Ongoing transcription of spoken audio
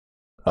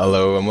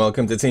Hello and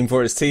welcome to Team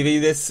Fortress TV.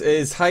 This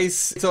is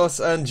Heis, Tos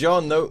and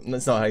John. No,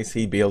 it's not Heis,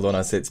 he bailed on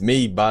us. It's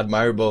me,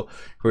 Admirable.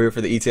 We're here for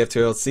the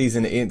ETF2L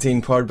Season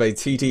 18 powered by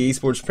TT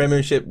eSports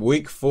Premiership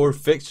Week 4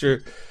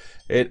 fixture.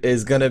 It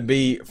is going to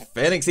be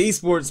Fenneks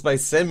eSports by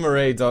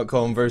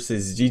Simray.com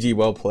versus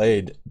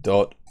GGWP.pro.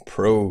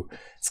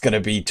 It's going to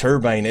be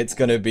Turbine, it's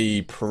going to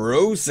be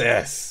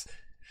Process.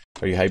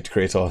 Are you hyped,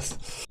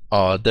 Kratos?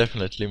 Oh,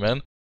 definitely,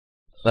 man.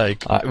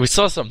 We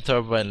saw some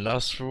Turbine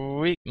last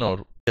week.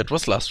 No, it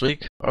was last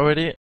week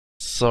already.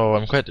 So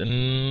I'm quite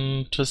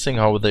interesting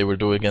how they will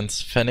do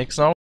against Fenneks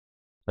now.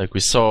 Like, we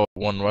saw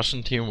one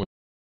Russian team,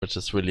 which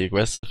is really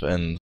aggressive,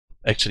 and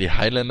actually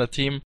Highlander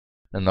team.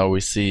 And now we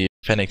see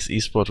Fenneks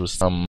eSports with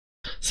some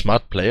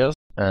smart players.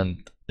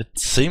 And it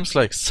seems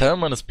like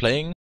Salmon is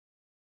playing.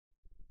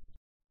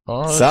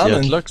 Oh, Salmon? yeah,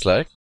 it looks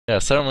like. Yeah,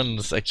 Salmon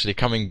is actually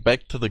coming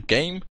back to the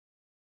game.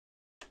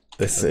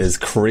 This is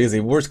crazy.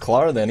 Where's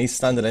Clara then? He's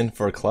standing in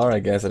for Clara, I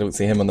guess. I don't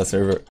see him on the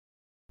server.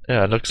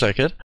 Yeah, looks like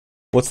it.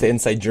 What's the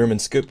inside German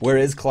scoop? Where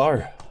is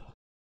Clara?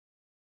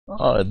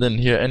 Oh, I didn't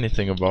hear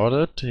anything about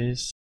it. He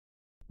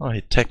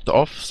tagged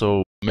off,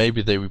 so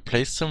maybe they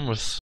replaced him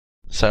with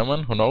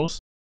Salmon, who knows?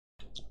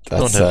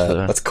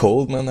 That's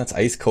cold, man. That's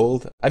ice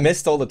cold. I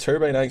missed all the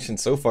Turbine action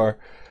so far.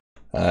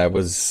 I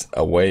was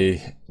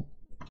away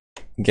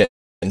getting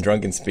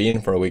drunk in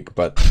Spain for a week,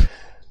 but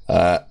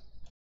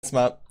this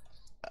map,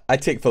 I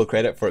take full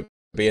credit for it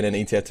being an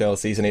ETF2L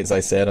Season 8, as I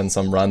said on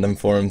some random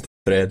forum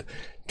thread.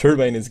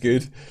 Turbine is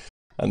good.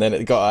 And then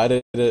it got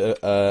added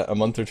a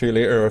month or two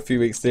later, or a few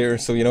weeks later.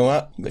 So you know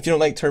what? If you don't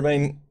like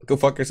Turbine, go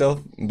fuck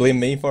yourself. Blame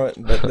me for it.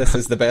 But this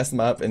is the best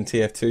map in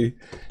TF2.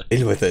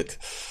 Deal with it.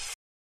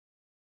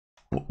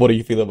 What do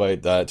you feel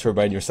about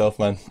Turbine yourself,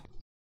 man?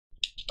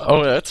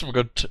 Oh, I had some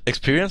good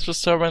experience with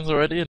Turbines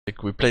already.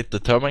 Like, we played the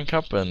Turbine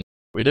Cup and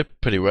we did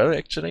pretty well,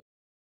 actually.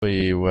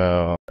 We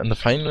were in the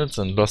finals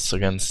and lost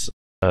against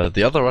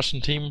the other Russian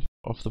team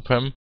of the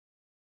Prem.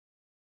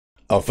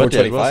 Oh,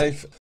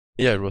 425?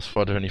 Yeah, it was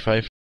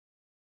 425.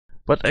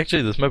 But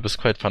actually, this map is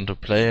quite fun to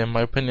play, in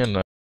my opinion.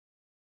 I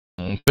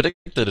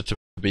predicted it to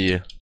be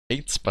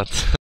 8s,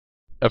 but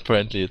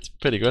apparently it's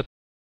pretty good.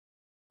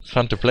 It's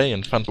fun to play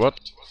and fun to watch.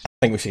 I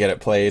think we should get it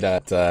played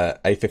at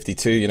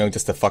I-52, you know,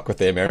 just to fuck with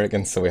the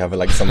Americans, so we have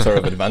like some sort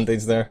of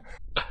advantage there.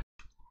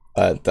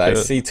 I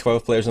see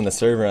 12 players on the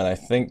server, and I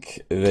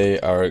think they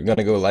are going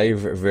to go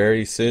live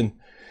very soon.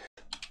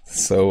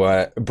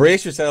 So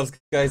brace yourselves,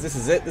 guys. This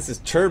is it. This is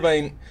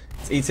Turbine.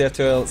 It's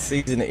ETF2L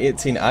Season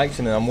 18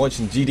 action, and I'm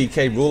watching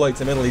GDK roll out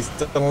to middle. He's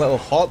done a little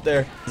hop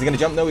there. Is he going to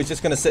jump? No, he's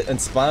just going to sit and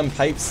spam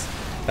pipes.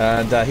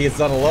 And he has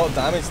done a lot of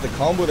damage to the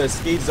combo there.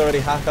 Skeed's already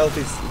half health.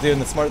 He's doing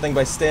the smart thing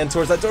by staying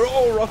towards that door.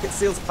 Oh, Rocket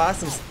sails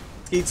past him.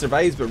 Skeed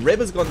survives, but Rib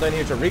has gone down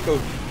here to Rico.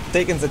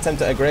 Taken's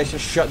attempt at aggression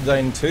shut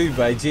down too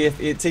by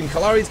GF18.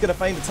 Kalari's going to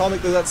find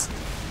Atomic, though. That's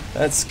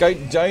Scout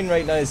down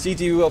right now. As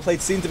GGWP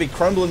played seem to be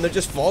crumbling. They're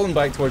just falling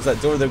back towards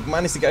that door. They've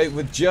managed to get out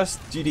with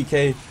just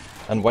GDK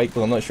and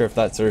Whitebull. I'm not sure if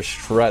that's their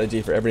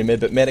strategy for every mid,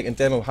 but Medic and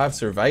Demo have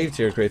survived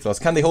here,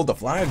 Kratos. Can they hold the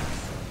flag?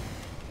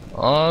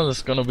 Oh, this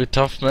is gonna be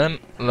tough, man.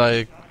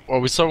 Like,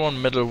 we saw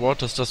one Middle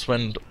Waters just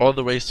went all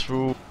the way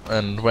through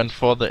and went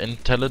for the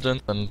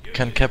intelligence and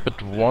can cap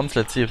it once.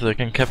 Let's see if they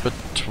can cap it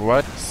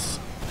twice.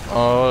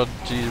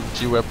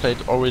 GGWP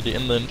played already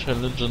in the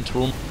intelligence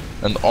room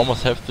and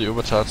almost have the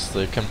overcharge.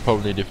 They can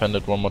probably defend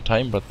it one more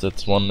time, but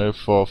it's 1-0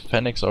 for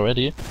Fenneks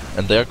already.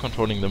 And they're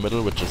controlling the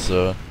middle, which is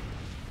a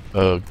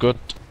good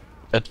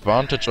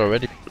advantage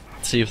already.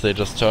 Let's see if they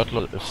just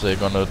turtle, if they're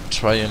gonna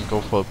try and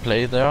go for a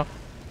play there.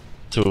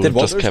 Did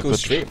Waters go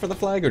straight for the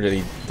flag, or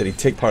did he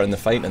take part in the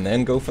fight and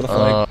then go for the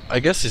flag? I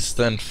guess he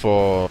stand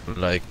for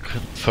like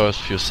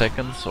first few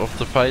seconds of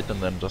the fight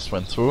and then just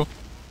went through.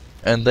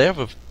 And they have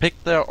a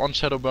pick there on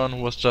Shadowburn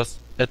who was just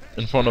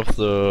in front of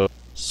the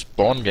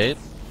spawn gate.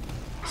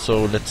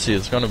 So let's see,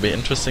 it's gonna be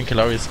interesting.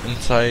 Kalari's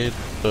inside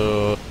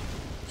the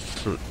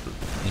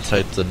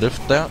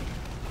lift there.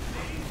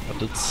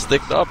 But it's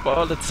sticked up.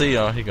 Oh, let's see.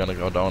 He's gonna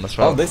go down as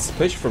well. Oh, this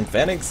push from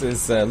Fenneks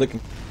is looking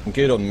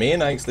good on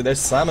main, actually. There's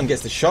Salmon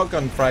gets the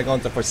shotgun frag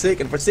onto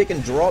Forsaken.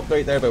 Forsaken dropped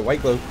out there by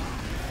Whiteglow.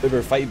 They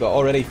were fighting, but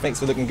already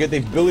Fenneks are looking good.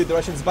 They've bullied the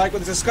Russians back, but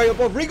there's a scout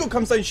above. Rigo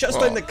comes down, shuts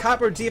down the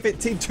capper.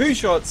 GF18, 2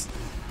 shots.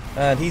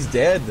 And he's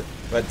dead.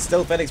 But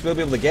still, Fenneks will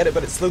be able to get it,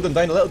 but it slowed them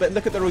down a little bit.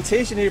 Look at the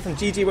rotation here from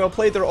GG.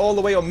 Played. They're all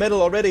the way on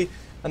middle already.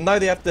 And now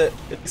they have to... It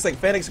looks like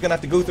Fenneks are going to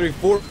have to go through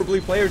 4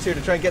 blue players here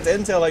to try and get the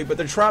intel out, but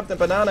they're trapped in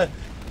Banana.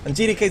 And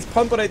GDK's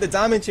pumping out the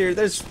damage here.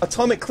 There's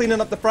Atomic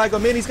cleaning up the frag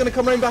on main. He's going to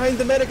come around behind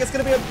the medic. It's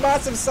going to be a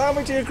massive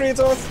sandwich here,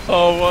 Kratos.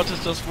 Oh, Watt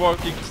is just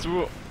walking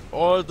through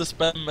all the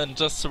spam and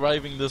just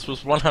surviving this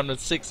with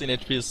 116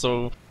 HP,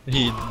 so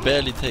he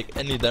barely take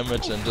any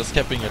damage and just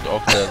capping it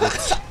off there.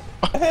 That's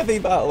a heavy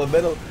battle in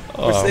middle.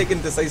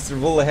 Forsaken decides to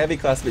roll a heavy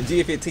class, but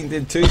GF18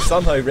 did too.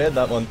 Somehow read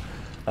that one.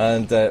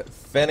 And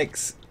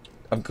Fenneks,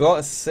 I've got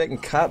a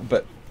second cap,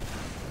 but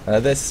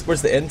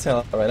where's the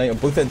intel right now?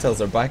 Both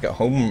intels are back at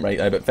home right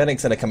now, but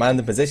Fenneks in a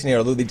commanding position here,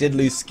 although they did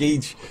lose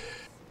Skeege.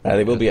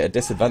 They will be at a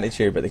disadvantage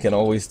here, but they can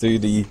always do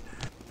the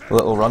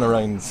little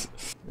runarounds.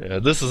 Yeah,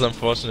 this is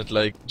unfortunate.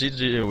 Like,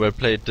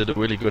 GGWP.pro did a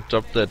really good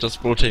job there,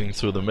 just rotating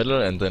through the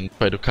middle and then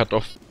try to cut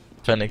off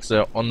Fenneks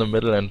there on the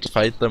middle and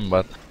fight them,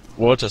 but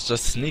Walters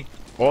just sneaked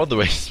all the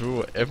way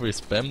through every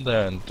spam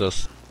there and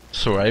just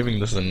surviving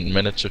this and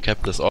managed to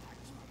cap this off.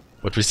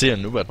 But we see a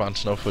new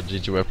advantage now for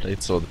GGWP.pro,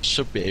 so they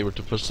should be able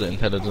to push the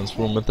intelligence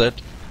room with that.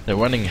 They're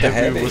running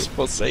heavy with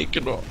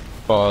Forsaken.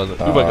 Oh, the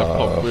Uber got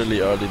popped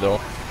really early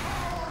though.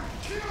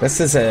 This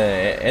is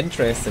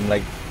interesting.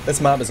 Like, this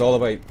map is all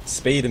about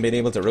speed and being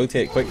able to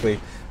rotate quickly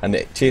and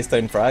chase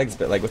down frags,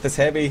 but like with this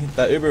heavy,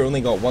 that Uber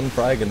only got one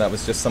frag and that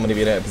was just somebody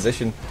being out of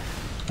position.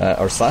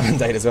 Or Salmon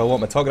died as well, what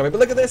am I talking about? But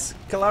look at this!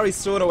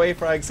 Kalari's throwing away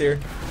frags here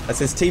as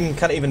his team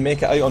can't even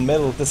make it out on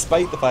middle,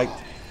 despite the fact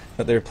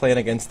that they're playing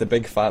against the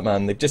big fat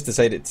man. They've just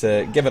decided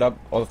to give it up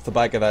off the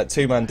back of that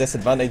two-man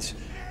disadvantage,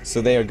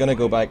 so they are going to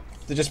go back.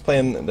 They're just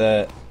playing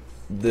the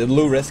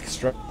low-risk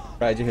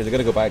strategy here. They're going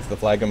to go back to the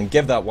flag room and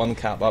give that one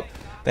cap up.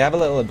 They have a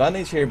little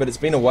advantage here, but it's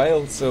been a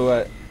while,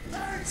 so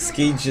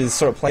Skeege is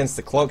sort of playing against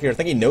the clock here. I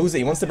think he knows it.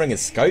 He wants to bring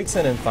his scouts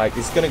in fact.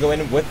 He's going to go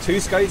in with two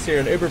scouts here,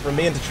 and Uber for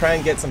main to try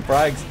and get some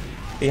frags.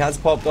 He has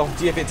popped off.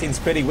 GF18's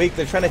pretty weak.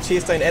 They're trying to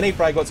chase down any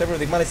frag whatsoever.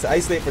 They've managed to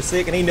isolate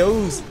Forsaken. He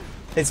knows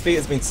his fate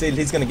has been sealed.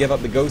 He's going to give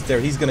up the ghost there.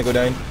 He's going to go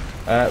down.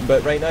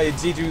 But right now,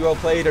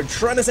 GG they're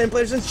trying to send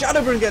players in.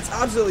 Shadowburn gets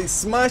absolutely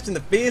smashed in the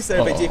face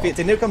there by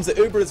GF18. Here comes the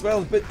Uber as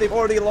well, but they've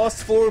already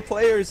lost 4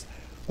 players.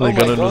 They're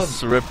gonna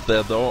lose Rip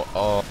there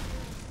though.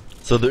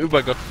 So the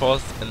Uber got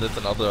forced, and that's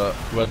another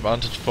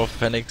advantage for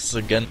Fenneks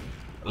again.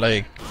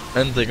 Like,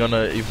 and they're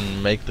gonna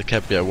even make the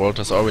cap. Yeah,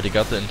 Walters already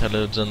got the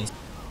intelligence,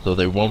 so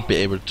they won't be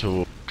able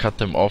to cut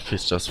them off.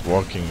 He's just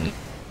walking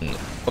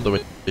all the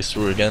way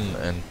through again,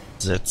 and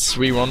that's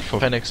 3-1 for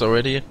Fenneks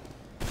already.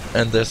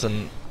 And there's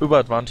an Uber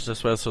advantage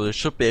as well, so they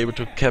should be able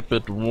to cap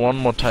it one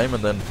more time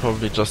and then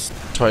probably just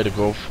try to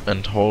go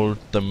and hold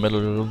the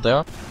middle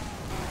there.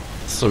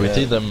 So we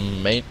see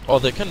them main, or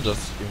they can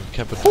just even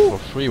cap it for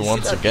free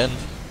once again.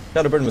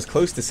 Shadowburn was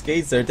close to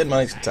Skades there, didn't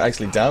manage to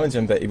actually damage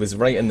him, but he was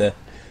right in the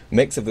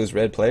mix of those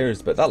red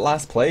players. But that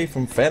last play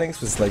from Fenneks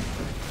was like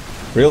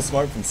real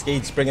smart from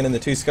Skades, bringing in the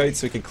 2 scouts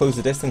so he could close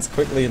the distance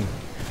quickly, and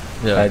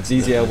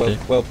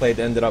GGL well played,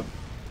 ended up.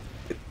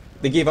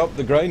 They gave up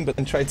the ground but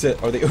then tried to,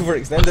 or they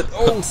overextended.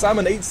 Oh,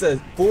 Salmon eats 4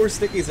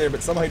 stickies there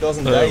but somehow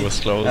doesn't die. It was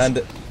close.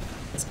 And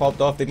it's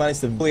popped off. They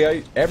managed to bully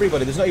out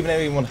everybody. There's not even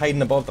anyone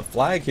hiding above the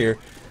flag here.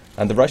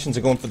 And the Russians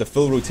are going for the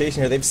full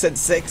rotation here. They've sent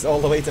 6 all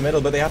the way to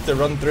middle, but they have to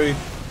run through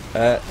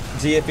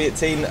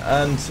GF18.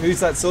 And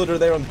who's that soldier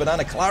there on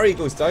Banana? Clary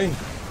goes down.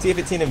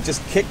 GF18 have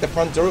just kicked the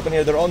front door open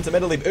here. They're on to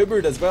middle. They've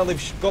Ubered as well.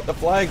 They've got the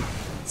flag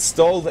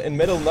stalled in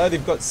middle. Now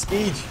they've got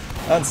Skeege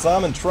and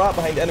Salmon trapped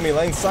behind enemy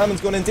lines.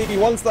 Salmon's going in deep. He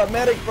wants that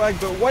medic frag,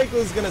 but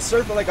Wyko's going to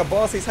surf it like a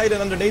boss. He's hiding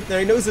underneath there.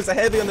 He knows there's a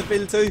heavy on the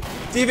field too.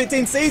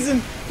 GF18 sees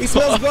him. He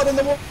smells blood in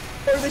the water.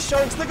 The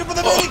Sharks looking for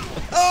the medic.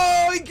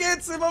 Oh, he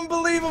gets him.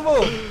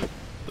 Unbelievable.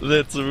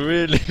 That's a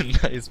really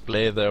nice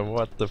play there.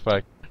 What the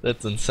fuck?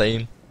 That's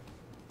insane.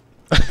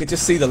 I could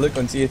just see the look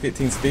on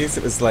GF18's face.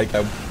 It was like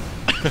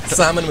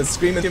Salmon was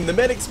screaming to him, the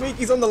medic speak,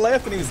 he's on the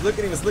left, and he was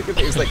looking, but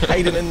he was like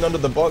hiding in under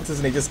the boxes,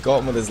 and he just got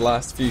him with his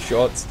last few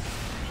shots.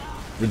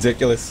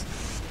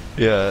 Ridiculous.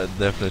 Yeah,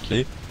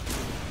 definitely.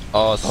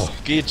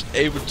 Skeege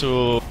able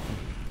to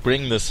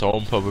bring this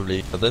home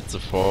probably. That's a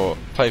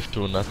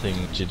 5-2 nothing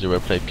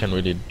GGWP.pro can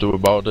really do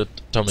about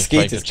it.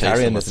 Skeege is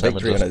carrying this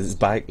victory on his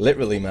back,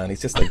 literally, man.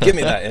 He's just like, give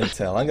me that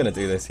intel, I'm gonna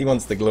do this. He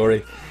wants the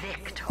glory.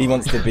 He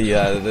wants to be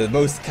the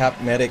most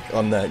capped medic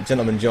on the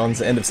Gentleman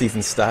John's end of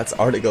season stats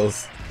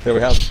articles. There we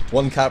have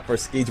 1 cap for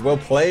Skeege. Well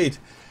played.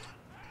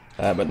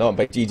 But not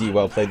by GG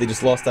well played. They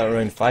just lost that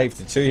round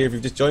 5-2 here. If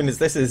you've just joined us,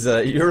 this is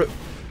Europe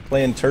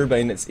playing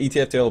Turbine. It's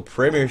ETF2L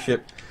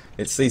Premiership.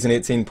 It's season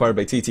 18 powered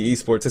by TT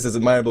eSports. This is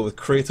Admirable with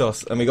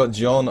Kratos, and we got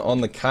John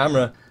on the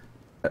camera.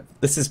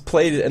 This is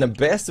played in a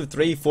best of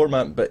 3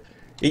 format, but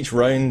each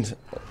round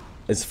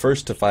is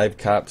first to 5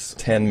 caps,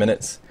 10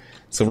 minutes.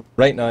 So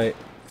right now,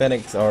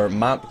 Fenneks are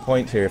map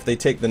point here. If they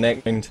take the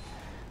next round,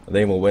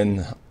 they will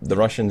win. The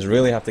Russians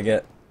really have to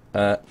get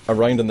a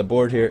round on the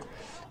board here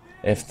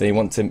if they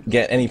want to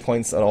get any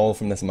points at all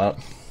from this map.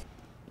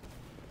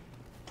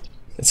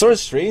 It's sort of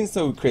strange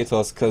though,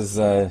 Kratos, because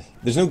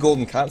there's no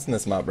golden caps in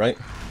this map, right?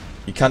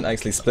 You can't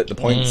actually split the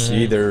points.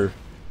 You either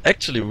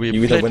actually we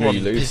you played win or one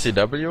you lose.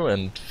 PCW,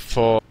 and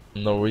for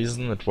no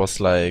reason it was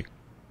like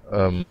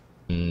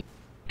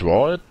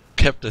draw it,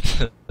 kept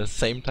it at the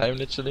same time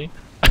literally.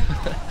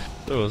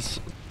 It was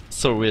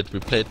so weird. We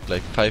played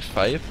like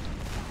 5-5.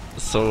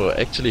 So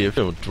actually, if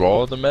you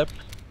draw the map,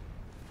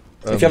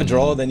 if you have a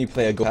draw, then you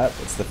play a gold cap.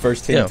 It's the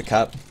first team to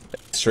cap.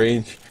 It's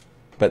strange,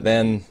 but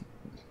then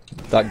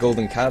that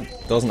golden cap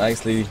doesn't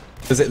actually.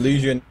 Does it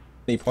lose you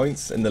any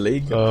points in the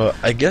league?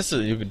 I guess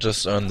you could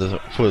just earn the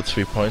full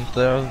 3 points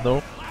there,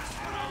 though.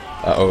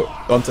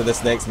 Onto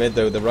this next mid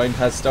though. The round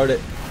has started.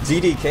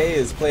 GDK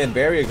is playing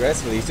very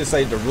aggressively. He's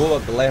decided to roll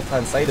up the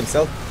left-hand side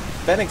himself.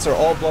 Fenneks are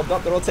all blobbed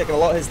up. They're all taking a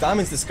lot of his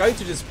damage. The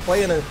scouts are just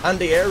playing an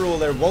anti-air roll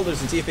there.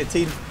 Walters and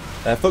GF18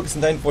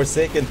 focusing down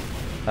Forsaken.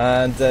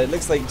 And it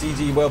looks like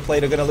GG well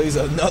played are going to lose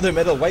another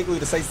middle. Whiteglue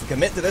decides to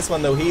commit to this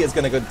one though. He is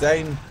going to go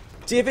down.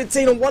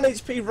 GF18 on 1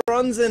 HP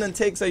runs in and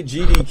takes out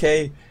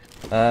GDK.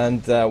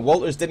 And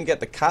Walters didn't get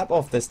the cap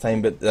off this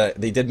time, but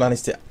they did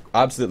manage to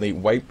absolutely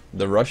wipe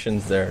the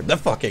Russians there. The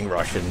fucking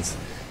Russians.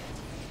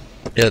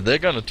 Yeah, they're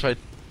gonna try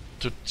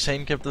to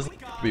chain cap this.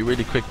 Be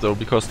really quick though,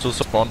 because two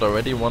spawned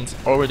already. One's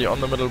already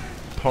on the middle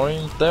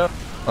point there.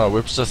 Oh,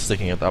 Whip's just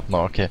sticking it up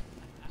now, okay.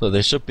 So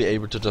they should be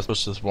able to just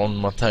push this one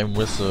more time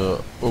with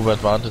the over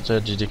advantage there.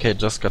 GDK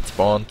just got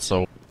spawned,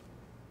 so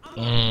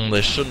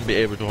they shouldn't be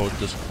able to hold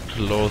this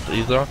close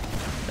either.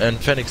 And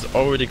Fenneks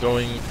already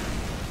going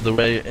the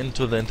way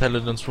into the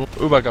intelligence room.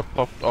 Uber got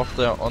popped off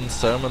there on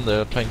Salmon.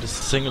 They're trying to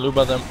single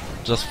Uber them,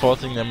 just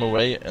forcing them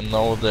away, and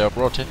now they're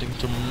rotating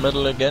to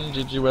middle again.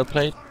 GG well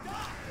played.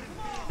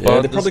 Yeah,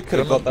 but they probably could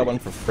have got that one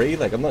for free.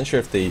 Like, I'm not sure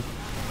if they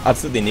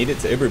absolutely need it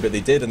to Uber, but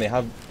they did, and they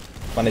have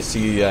managed to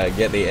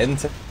get the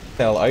intel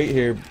out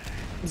here.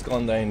 He's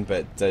gone down,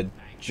 but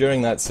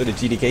during that sort of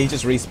GDK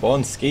just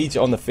respawned. Skage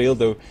on the field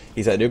though,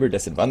 he's at Uber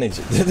disadvantage.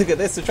 Look at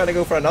this, they're trying to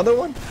go for another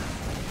one.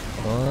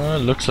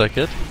 Looks like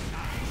it.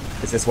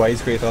 Is this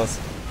wise, Kratos?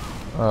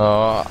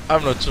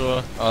 I'm not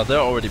sure. They're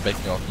already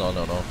backing off. No.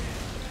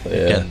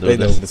 Yeah, they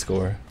know the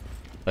score.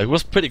 It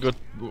was pretty good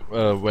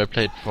well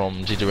played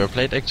from GG well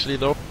played actually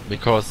though,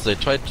 because they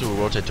tried to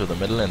rotate to the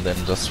middle and then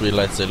just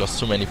realized they lost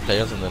too many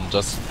players and then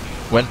just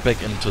went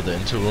back into the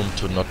inter room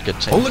to not get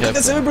chain. Oh, look at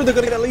this Uber, they're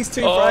going to get at least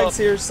 2 frags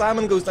here.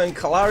 Salmon goes down,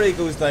 Kalari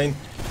goes down,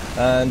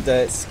 and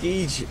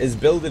Skage is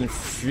building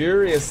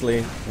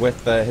furiously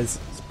with his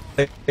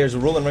players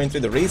rolling around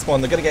through the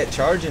respawn. They're going to get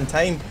charge in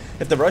time.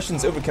 If the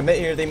Russians overcommit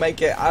here, they might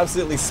get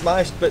absolutely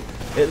smashed, but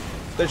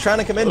they're trying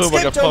to come in.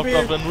 Skip jump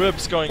here. And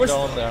Ribs going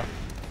down there.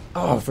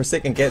 Oh,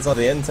 Forsaken gets on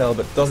the intel,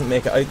 but doesn't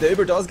make it out. The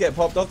Uber does get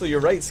popped off though, you're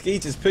right.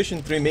 Skage is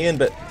pushing through main,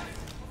 but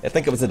I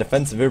think it was a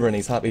defensive Uber and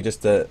he's happy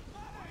just to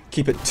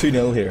keep it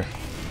 2-0 here.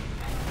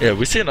 Yeah,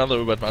 we see another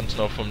Uber advantage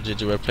now from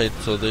GG well played,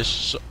 so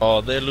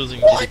they're losing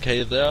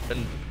GDK there,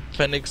 and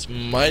Fenneks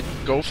might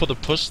go for the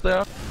push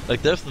there.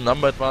 Like, there's the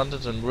number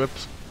advantage and Rip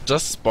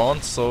just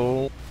spawned,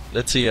 so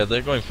let's see. Yeah,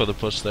 they're going for the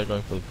push,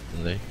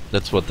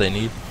 that's what they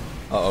need.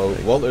 Uh-oh,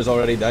 Walter's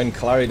already down.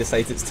 Kalari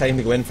decides it's time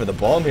to go in for the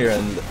bomb here,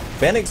 and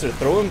Fenneks are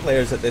throwing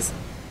players at this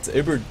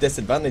Uber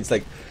disadvantage.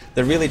 Like,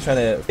 they're really trying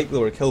to Whiteglue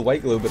or kill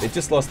Whiteglue, but they've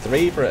just lost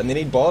 3 for it, and they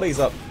need bodies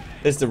up.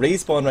 There's the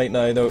respawn right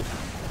now, though,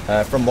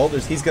 from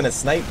Walters. He's going to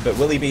snipe, but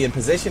will he be in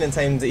position in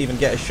time to even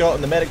get a shot on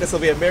the medic? This will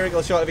be a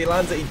miracle shot if he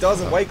lands it. He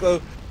doesn't. Whiteglue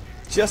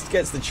just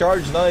gets the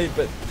charge now,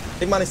 but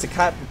they managed to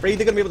cap free.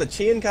 They're going to be able to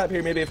chain cap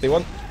here, maybe, if they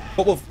want.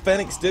 What will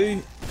Fenneks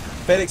do?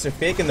 Fenneks are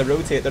faking the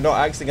rotate. They're not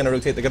actually going to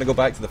rotate. They're going to go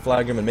back to the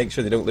flag room and make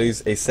sure they don't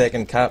lose a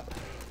second cap.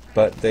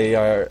 But they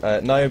are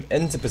now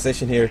into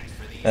position here.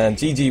 And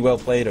GG well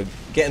played are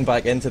getting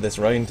back into this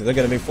round. They're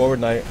going to move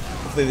forward now.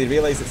 Hopefully they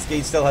realise that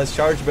Skage still has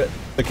charge, but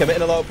they're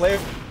committing a lot of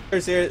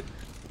players here.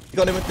 He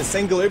got in with the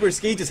single Uber.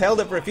 Skage has held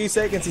it for a few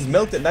seconds. He's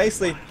milked it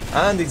nicely.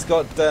 And he's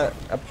got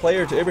a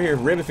player to Uber here,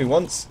 Rib, if he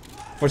wants.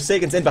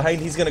 Forsaken's in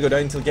behind. He's going to go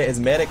down to get his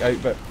medic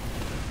out, but...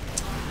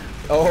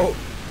 Oh...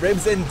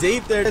 Rib's in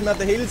deep there, didn't have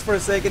the heals for a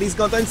second, he's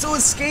gone down. So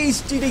is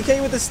Skage,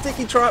 GDK with a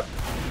sticky trap.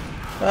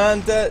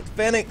 And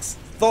Fenneks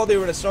thought they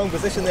were in a strong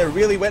position there,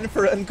 really went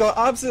for it and got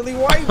absolutely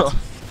wiped.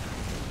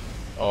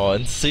 Oh,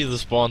 and see the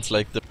spawns,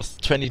 like there was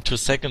 22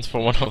 seconds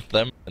for one of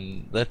them,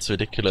 and that's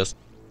ridiculous.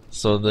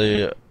 So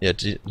they,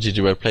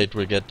 GG well played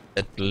will get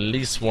at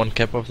least 1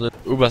 cap of the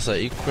Ubers are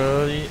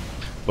equally.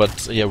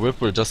 But yeah,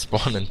 Whip will just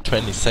spawn in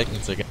 20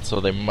 seconds again, so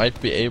they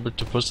might be able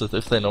to push this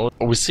if they know.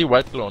 Oh, we see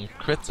Whiteglue on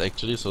crits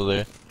actually, so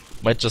they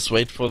might just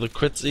wait for the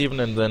crits even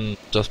and then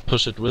just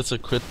push it with the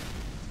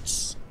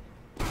crits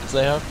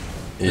they have.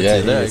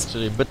 Yeah, they're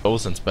actually a bit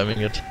close and spamming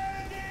it.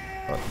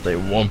 But they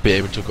won't be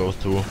able to go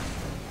through.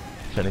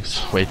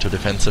 Fenneks way too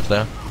defensive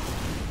there.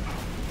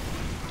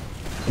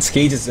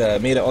 Skage has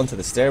made it onto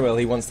the stairwell.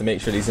 He wants to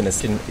make sure he's in a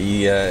skin.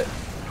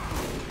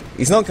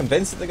 He's not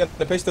convinced that they're going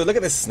to push though. Look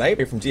at this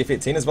sniper from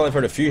GF18 as well. I've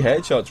heard a few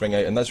headshots ring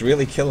out and that's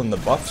really killing the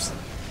buffs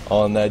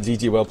on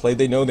GG well played.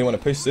 They know they want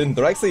to push soon.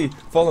 They're actually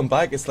falling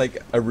back. It's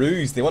like a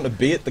ruse. They want to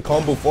bait the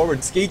combo forward.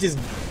 Skage is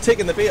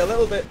taking the bait a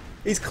little bit.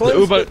 He's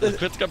close. The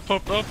crits got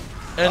popped up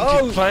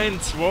and he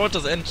finds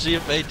Waters and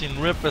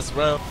GF18 Rip as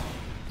well.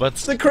 But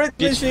the crit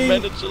machine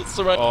manages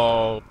to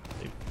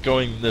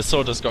the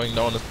sword is going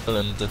down as well,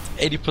 and it's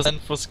 80%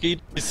 for Skage.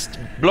 He's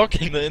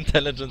blocking the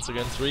intelligence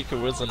against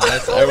Rico with a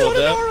nice arrow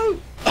there.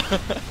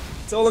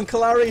 It's all on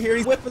Kalari here,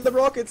 he's whipping the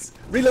rockets.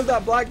 Reload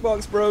that black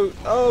box, bro.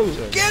 Oh,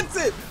 gets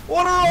it!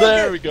 What a rocket!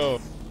 There we go.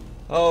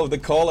 Oh, the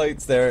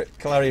callouts there.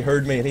 Kalari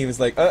heard me and he was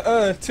like,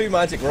 2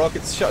 magic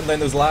rockets, shutting down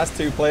those last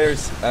 2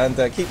 players and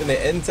keeping the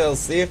intel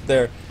safe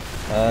there.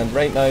 And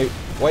right now,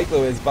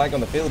 Whiteglue is back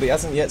on the field, but he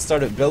hasn't yet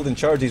started building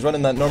charge. He's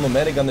running that normal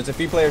medigun. There's a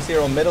few players here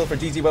on middle for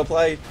GG well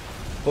played.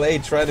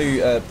 Try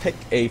to pick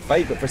a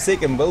fight, but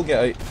Forsaken will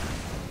get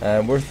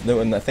out. Worth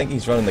noting, I think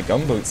he's running the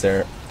gunboats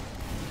there.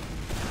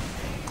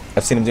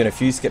 I've seen him doing a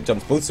few skip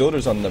jumps. Both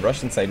soldiers on the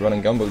Russian side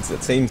running gunboats,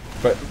 it seems.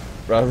 But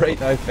right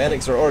now,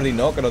 Fenneks are already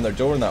knocking on their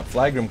door in that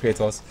flag room,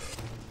 Kratos.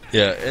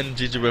 Yeah, and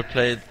GG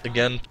played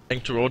again,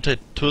 trying to rotate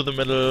to the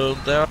middle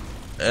there,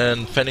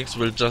 and Fenneks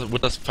would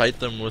just fight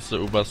them with the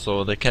Uber,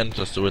 so they can't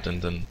just do it,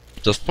 and then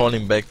just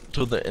falling back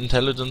to the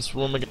intelligence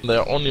room again. They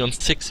are only on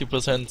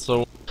 60%,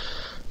 so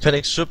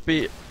Fenneks should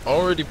be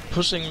already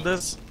pushing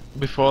this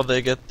before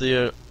they get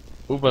the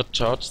Uber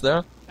charge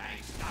there.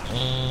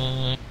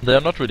 They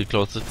are not really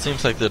close. It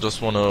seems like they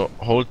just want to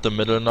hold the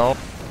middle now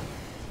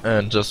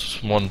and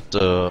just want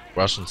the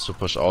Russians to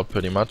push out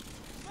pretty much.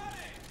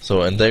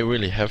 So, and they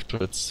really have to.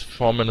 It's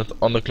 4 minutes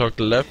on the clock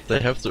left. They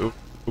have the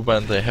Uber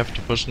and they have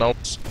to push now.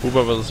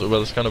 Uber versus Uber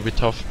is gonna be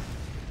tough.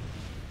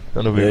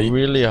 Gonna be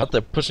really hard.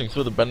 They're pushing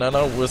through the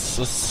banana with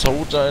a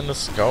soldier and a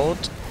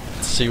scout.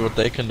 Let's see what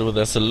they can do.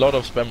 There's a lot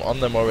of spam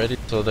on them already,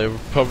 so they will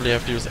probably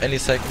have to use any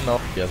second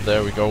now. Yeah,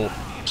 there we go.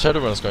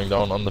 Shadowrun is going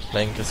down on the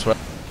flank as well.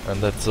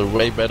 And that's a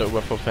way better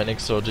Uber for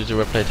Fenneks, so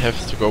GGWP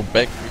has to go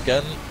back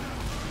again.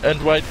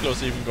 And White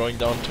Close even going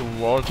down to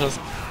Walters.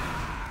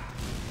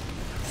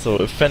 So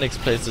if Fenneks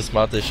plays this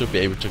smart, they should be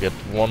able to get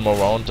one more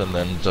round and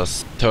then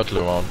just turtle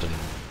around and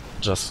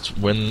just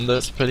win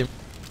this pretty much.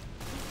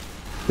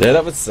 Yeah,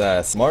 that was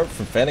smart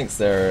from Fenneks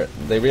there.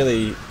 They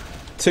really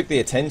took the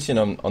attention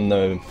on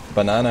the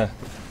banana,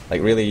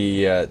 like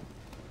really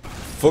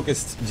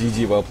focused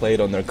GG well played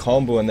on their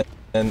combo, and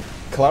then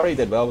Clary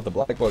did well with the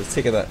black box,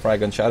 taking that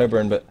frag on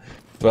Shadowburn, but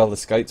well the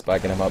scouts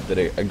backing him up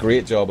did a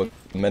great job of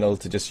middle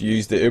to just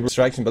use the Uber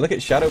distraction. But look at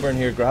Shadowburn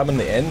here grabbing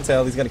the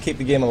intel, he's going to keep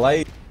the game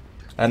alive.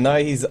 And now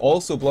he's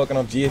also blocking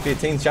off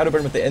GF18.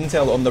 Shadowburn with the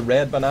intel on the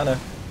red banana.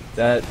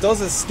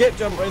 Does a skip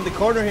jump around the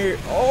corner here.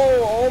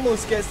 Oh,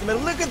 almost gets the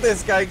middle. Look at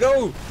this guy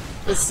go.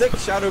 The 6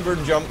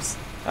 Shadowburn jumps.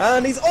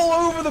 And he's all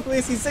over the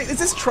place. Is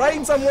this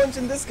Tribes I'm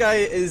watching? This guy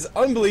is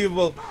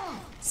unbelievable.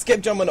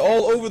 Skip jumping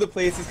all over the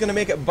place. He's going to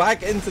make it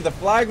back into the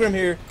flag room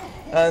here.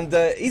 And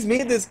he's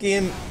made this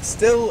game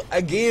still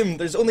a game.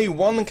 There's only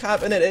one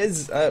cap in it. It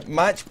is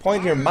match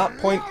point here. Map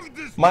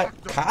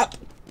cap.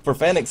 For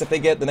Fenneks, if they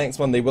get the next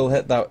one, they will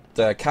hit that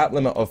cap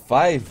limit of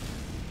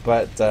 5.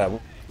 But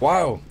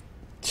wow,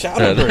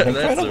 Shadowburn, incredible!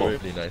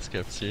 That's a really nice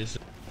cap,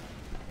 seriously.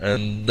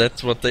 And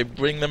that's what they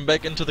bring them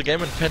back into the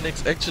game. And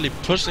Fenneks actually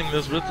pushing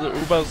this with the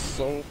Uber.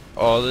 So,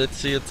 let's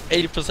see, it's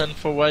 80%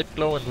 for White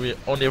Glow, and we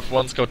only have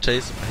one scout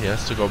chase. He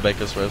has to go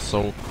back as well.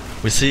 So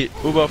we see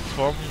Uber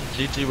from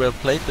GG well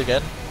played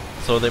again.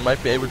 So they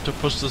might be able to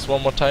push this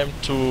one more time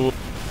to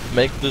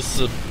make this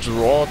a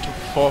draw to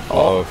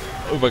 4-4.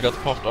 Uber got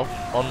popped off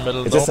on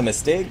middle. Is this a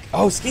mistake?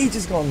 Oh, Skage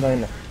has gone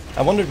down.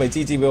 I wondered why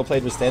GG well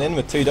played was staying in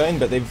with 2 down,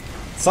 but they've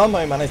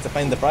somehow managed to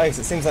find the frags.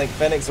 It seems like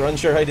Fenneks are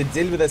unsure how to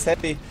deal with this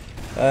heavy,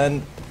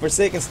 and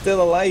Forsaken's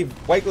still alive.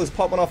 Whitelow's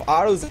popping off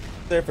arrows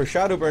there for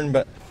Shadowburn,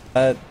 but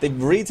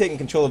they've retaken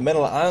control of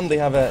middle, and they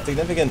have a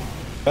significant,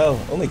 well,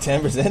 only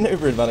 10%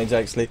 Uber advantage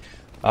actually.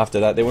 After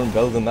that, they weren't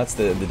building. That's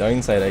the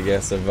downside, I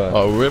guess, of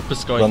Rip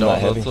is going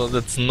down also.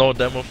 That's no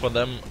demo for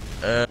them.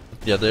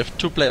 Yeah, they have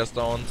 2 players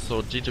down,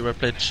 so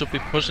GGWP should be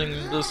pushing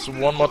this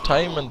one more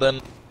time, and then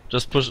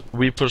just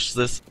we push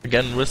this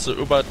again with the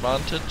Uber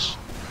advantage.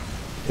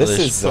 This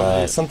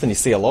is something you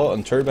see a lot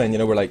on Turbine, you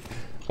know, where like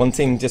one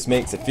team just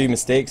makes a few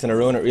mistakes in a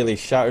row and it really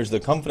shatters their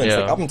confidence.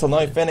 Yeah. Like up until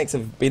now, Fenneks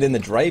have been in the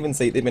driving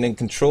side, they've been in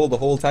control the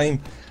whole time,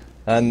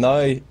 and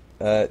now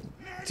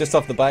just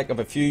off the back of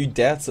a few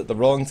deaths at the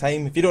wrong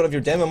time, if you don't have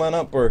your demo man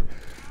up or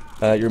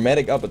your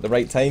medic up at the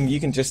right time, you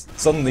can just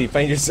suddenly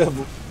find yourself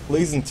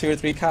losing 2 or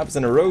 3 caps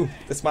in a row.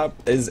 This map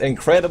is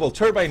incredible.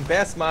 Turbine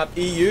best map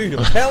EU,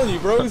 I'm telling you,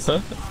 bros.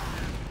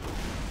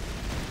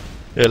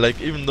 Yeah, like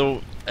even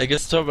though I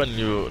guess Turbine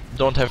you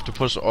don't have to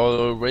push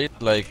all the way,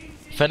 like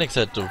Fenneks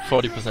had the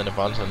 40%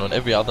 advantage, and on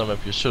every other map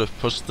you should have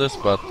pushed this,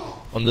 but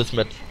on this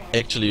map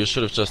actually you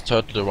should have just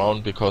turtled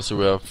around because you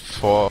were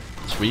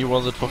 4-3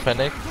 was it for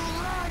Fenneks?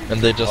 And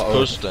they just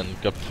pushed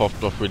and got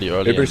popped off really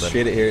early. Uber's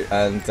straight it here,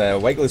 and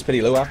Weigel is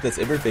pretty low after this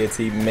Uber fades.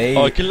 He may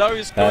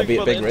Kilari's going be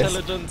for a big the risk.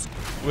 intelligence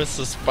with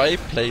the spy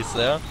place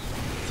there.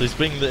 So he's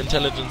bringing the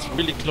intelligence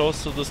really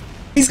close to this.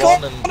 He's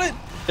got it!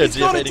 Yeah, He's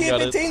got it!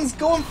 TF18's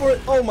going for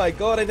it! Oh my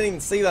god, I didn't even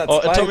see that.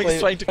 Atomic is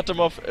trying to cut him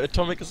off.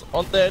 Atomic is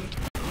on the end.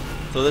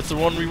 So that's a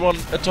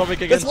 1v1.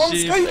 Atomic against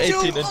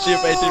GF18, and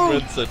GF18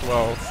 wins it.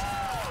 Wow.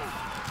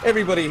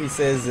 Everybody who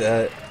says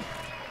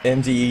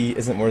MGE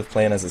isn't worth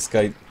playing as a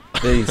scout,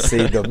 they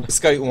see the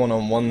scout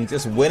one-on-one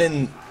just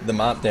winning the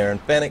map there,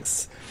 and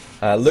Fenneks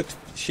looked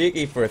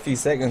shaky for a few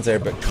seconds there,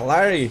 but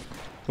Clary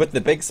with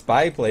the big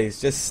spy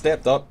plays just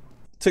stepped up,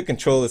 took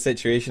control of the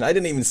situation. I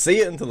didn't even see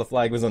it until the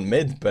flag was on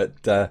mid,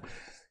 but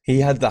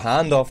he had the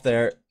handoff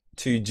there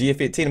to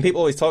GF18, and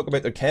people always talk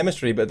about their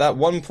chemistry, but that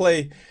one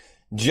play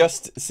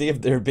just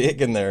saved their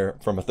bacon there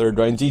from a 3rd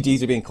round.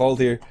 GGs are being called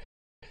here,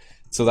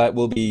 so that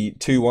will be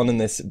 2-1 in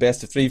this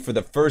best of 3 for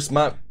the first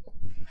map.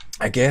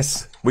 I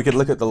guess we could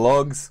look at the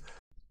logs.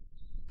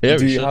 Yeah,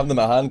 do you have them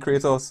at hand,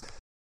 Kratos?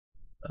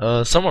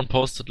 Someone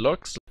posted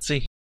logs. Let's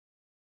see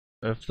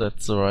if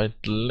that's the right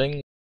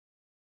link.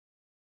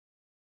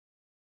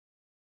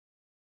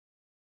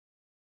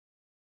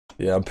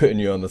 Yeah, I'm putting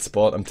you on the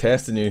spot. I'm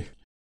testing you.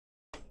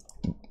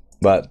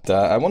 But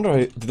I wonder how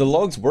do the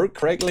logs work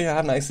correctly? I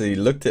haven't actually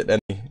looked at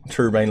any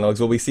turbine logs.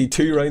 Will we see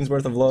 2 rounds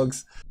worth of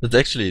logs? It's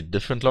actually a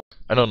different log.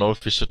 I don't know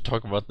if we should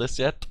talk about this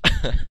yet.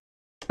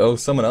 Oh,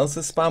 someone else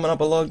is spamming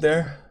up a log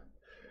there.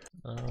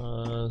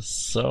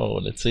 So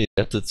let's see.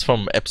 It's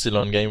from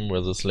Epsilon Game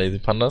versus Lazy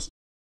Pandas.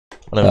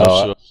 And I'm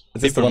not sure.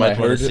 Is this the one I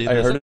heard?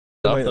 I heard it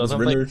was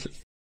rumored.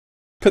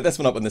 Put this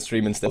one up on the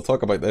stream and still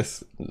talk about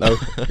this. No,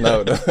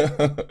 no.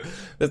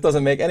 This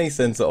doesn't make any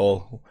sense at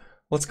all.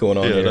 What's going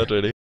on here? Not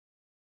really.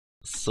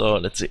 So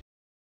let's see.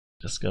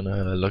 Just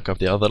gonna look up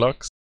the other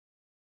logs.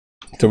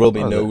 There will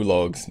be no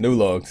logs. No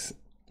logs.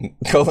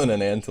 Calling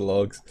an end to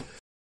logs.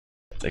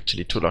 It's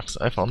actually 2 logs.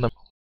 I found them.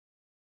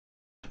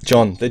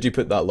 John, did you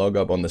put that log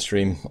up on the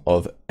stream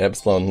of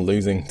Epsilon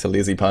losing to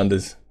Lazy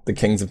Pandas, the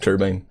kings of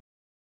Turbine?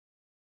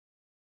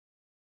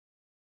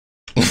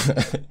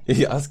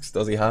 He asks,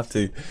 does he have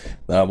to?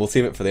 Nah, we'll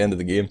save it for the end of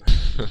the game.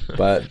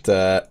 But,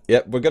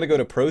 yeah, we're going to go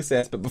to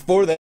process. But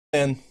before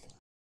then,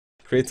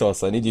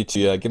 Kratos, I need you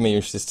to give me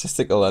your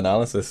statistical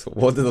analysis.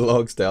 What do the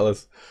logs tell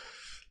us?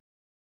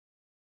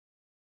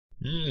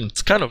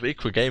 It's kind of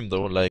equal game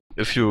though. Like,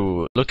 if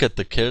you look at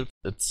the kills,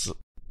 it's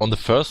on the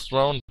first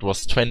round it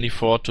was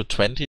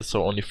 24-20,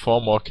 so only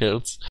 4 more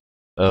kills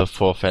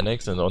for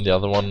Fenneks, and on the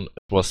other one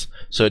it was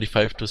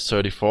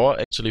 35-34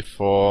 actually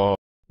for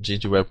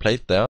GGWP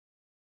played there.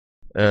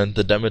 And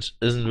the damage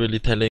isn't really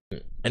telling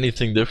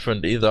anything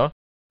different either.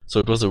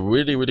 So it was a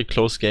really, really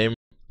close game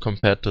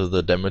compared to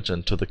the damage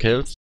and to the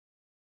kills.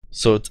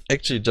 So it's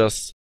actually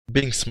just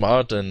being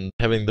smart and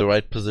having the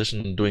right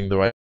position, doing the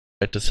right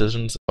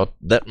decisions, not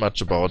that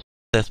much about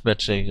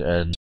deathmatching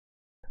and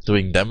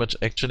doing damage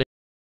actually.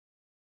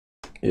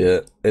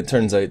 Yeah, it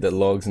turns out that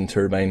logs and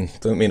turbine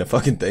don't mean a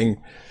fucking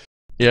thing.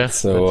 Yeah.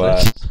 So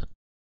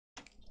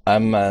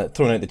I'm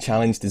throwing out the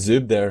challenge to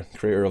Zub there,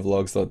 creator of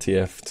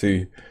logs.tf,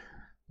 to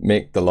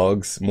make the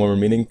logs more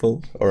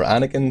meaningful, or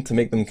Anakin to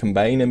make them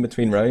combine in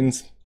between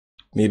rounds,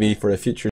 maybe for a future